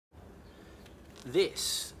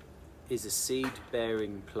This is a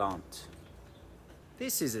seed-bearing plant.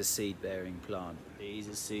 This is a seed-bearing plant. These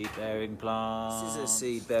are seed-bearing plants. This is a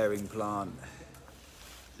seed-bearing plant.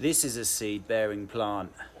 This is a seed-bearing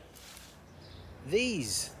plant.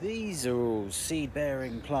 These are all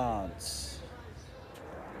seed-bearing plants.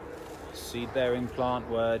 Seed-bearing plant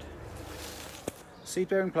word.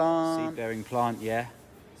 Seed-bearing plant. Seed-bearing plant, yeah.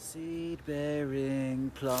 Seed-bearing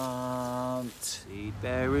plant.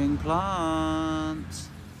 Seed-bearing plant.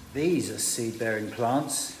 These are seed-bearing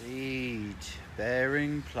plants.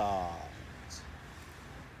 Seed-bearing plant.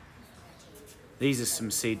 These are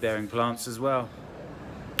some seed-bearing plants as well.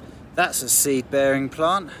 That's a seed-bearing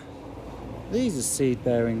plant. These are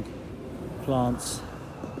seed-bearing plants.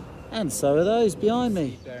 And so are those behind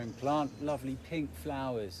me. Seed-bearing plant, lovely pink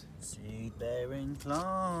flowers. Seed-bearing plants.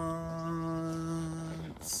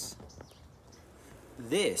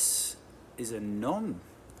 This is a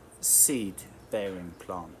non-seed-bearing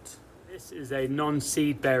plant. This is a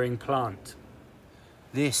non-seed-bearing plant.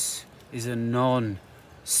 This is a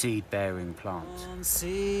non-seed-bearing plant.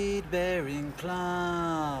 Non-seed-bearing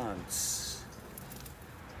plants.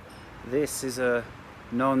 This is a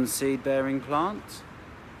non-seed-bearing plant.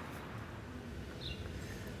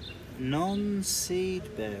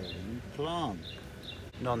 Non-seed-bearing plant.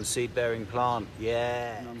 Non-seed-bearing plant,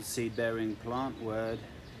 yeah. Non-seed-bearing plant word.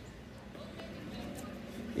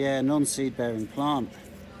 Yeah, non-seed-bearing plant.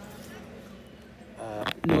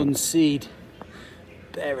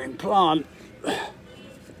 Non-seed-bearing plant.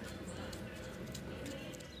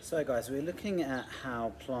 So guys, we're looking at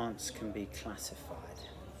how plants can be classified,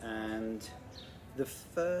 and the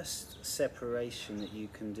first separation that you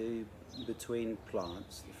can do between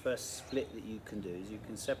plants, the first split that you can do is you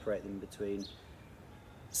can separate them between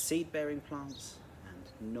seed-bearing plants and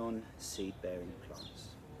non-seed-bearing plants.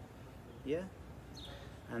 Yeah?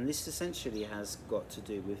 And this essentially has got to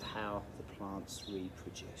do with how the plants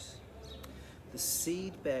reproduce. The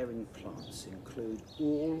seed-bearing plants include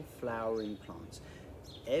all flowering plants.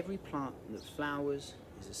 Every plant that flowers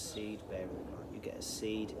is a seed-bearing plant. You get a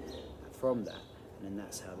seed from that, and then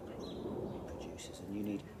that's how the plant reproduces. And you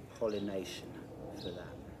need pollination for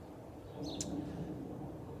that.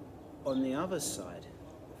 On the other side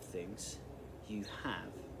of things, you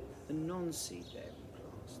have the non-seed-bearing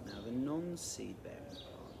plants. Now, the non-seed-bearing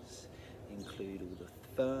plants include all the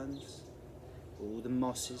ferns, all the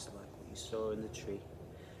mosses, like what you saw in the tree,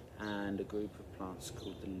 and a group of plants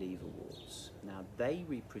called the liverworts. Now, they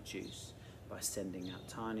reproduce by sending out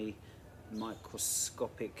tiny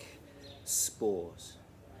microscopic spores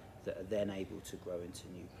that are then able to grow into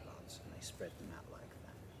new plants, and they spread them out like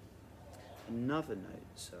that. Another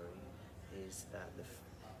note, is that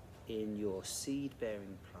in your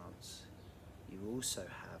seed-bearing plants, you also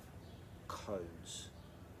have cones.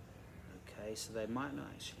 Okay, so they might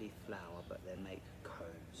not actually flower, but they make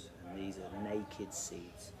cones, and these are naked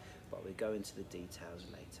seeds, but we'll go into the details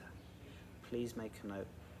later. Please make a note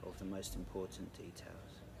of the most important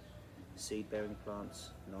details. Seed-bearing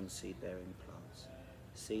plants, non-seed-bearing plants.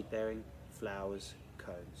 Seed-bearing, flowers,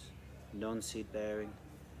 cones. Non-seed-bearing,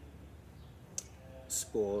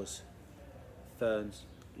 spores, ferns,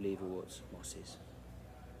 liverworts, mosses.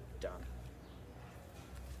 Done.